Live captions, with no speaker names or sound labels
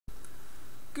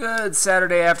Good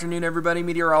Saturday afternoon, everybody.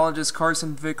 Meteorologist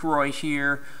Carson Vickroy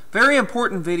here. Very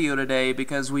important video today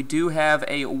because we do have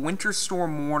a winter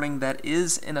storm warning that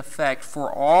is in effect for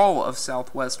all of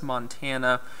southwest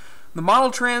Montana. The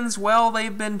model trends, well,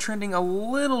 they've been trending a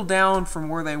little down from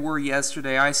where they were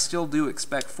yesterday. I still do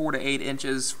expect 4 to 8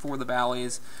 inches for the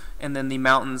valleys, and then the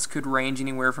mountains could range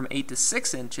anywhere from 8 to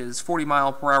 6 inches,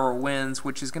 40-mile-per-hour winds,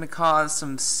 which is going to cause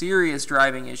some serious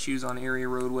driving issues on area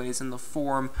roadways in the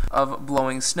form of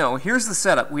blowing snow. Here's the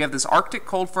setup. We have this Arctic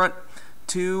cold front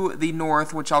to the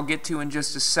north, which I'll get to in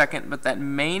just a second, but that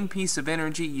main piece of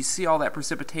energy, you see all that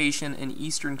precipitation in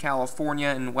eastern California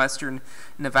and western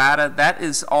Nevada, that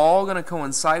is all going to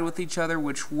coincide with each other,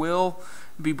 which will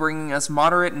be bringing us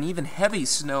moderate and even heavy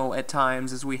snow at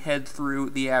times as we head through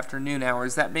the afternoon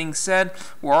hours. That being said,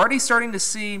 we're already starting to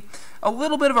see a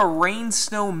little bit of a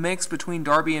rain-snow mix between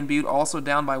Darby and Butte, also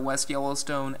down by West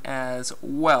Yellowstone as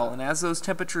well. And as those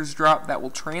temperatures drop, that will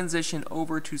transition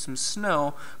over to some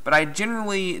snow, but I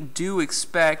generally do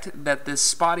expect that this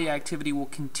spotty activity will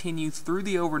continue through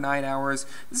the overnight hours.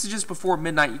 This is just before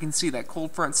midnight. You can see that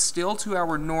cold front still to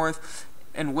our north,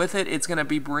 and with it, it's going to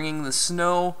be bringing the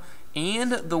snow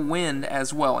and the wind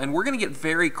as well, and we're going to get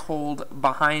very cold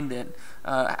behind it.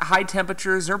 High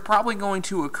temperatures are probably going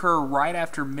to occur right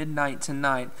after midnight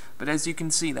tonight, but as you can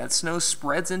see, that snow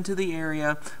spreads into the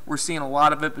area. We're seeing a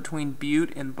lot of it between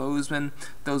Butte and Bozeman.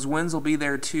 Those winds will be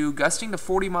there too, gusting to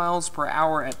 40 miles per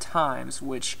hour at times,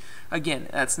 which, again,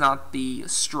 that's not the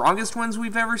strongest winds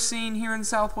we've ever seen here in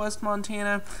southwest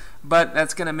Montana, but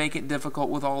that's going to make it difficult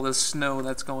with all this snow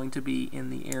that's going to be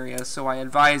in the area. So I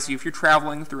advise you, if you're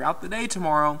traveling throughout the day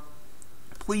tomorrow,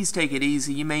 please take it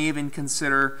easy. You may even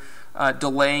consider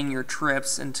delaying your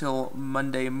trips until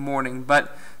Monday morning.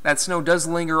 But that snow does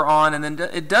linger on, and then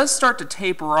it does start to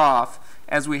taper off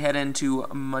as we head into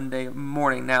Monday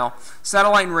morning. Now,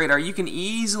 satellite and radar, you can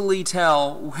easily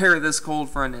tell where this cold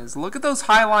front is. Look at those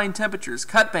high line temperatures.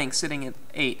 Cut Bank sitting at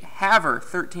 8, Havre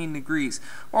 13 degrees.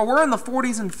 Well, we're in the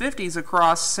 40s and 50s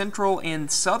across central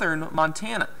and southern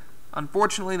Montana.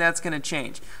 Unfortunately, that's going to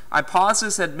change. I pause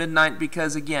this at midnight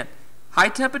because, again, high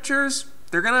temperatures,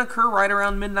 they're going to occur right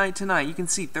around midnight tonight. You can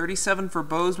see 37 for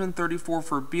Bozeman, 34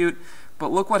 for Butte.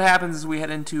 But look what happens as we head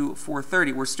into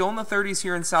 4:30. We're still in the 30s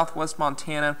here in southwest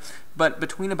Montana, but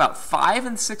between about 5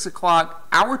 and 6 o'clock,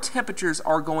 our temperatures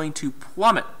are going to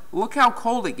plummet. Look how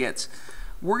cold it gets.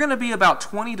 We're going to be about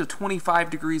 20 to 25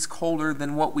 degrees colder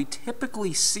than what we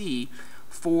typically see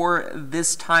for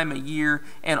this time of year,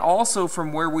 and also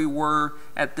from where we were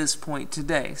at this point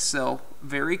today. So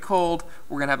very cold.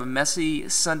 We're going to have a messy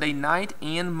Sunday night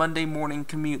and Monday morning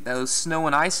commute. Those snow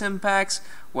and ice impacts,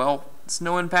 well,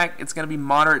 snow impact, it's going to be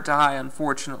moderate to high,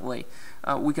 unfortunately.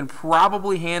 We can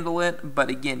probably handle it, but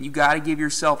again, you got to give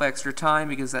yourself extra time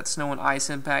because that snow and ice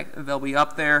impact, they'll be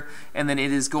up there, and then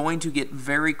it is going to get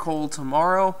very cold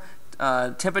tomorrow.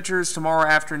 Temperatures tomorrow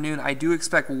afternoon, I do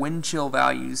expect wind chill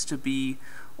values to be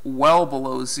well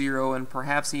below zero, and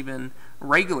perhaps even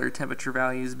regular temperature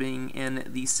values being in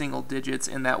the single digits,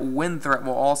 and that wind threat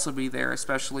will also be there,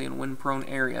 especially in wind-prone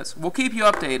areas. We'll keep you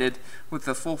updated with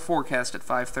the full forecast at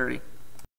 5:30.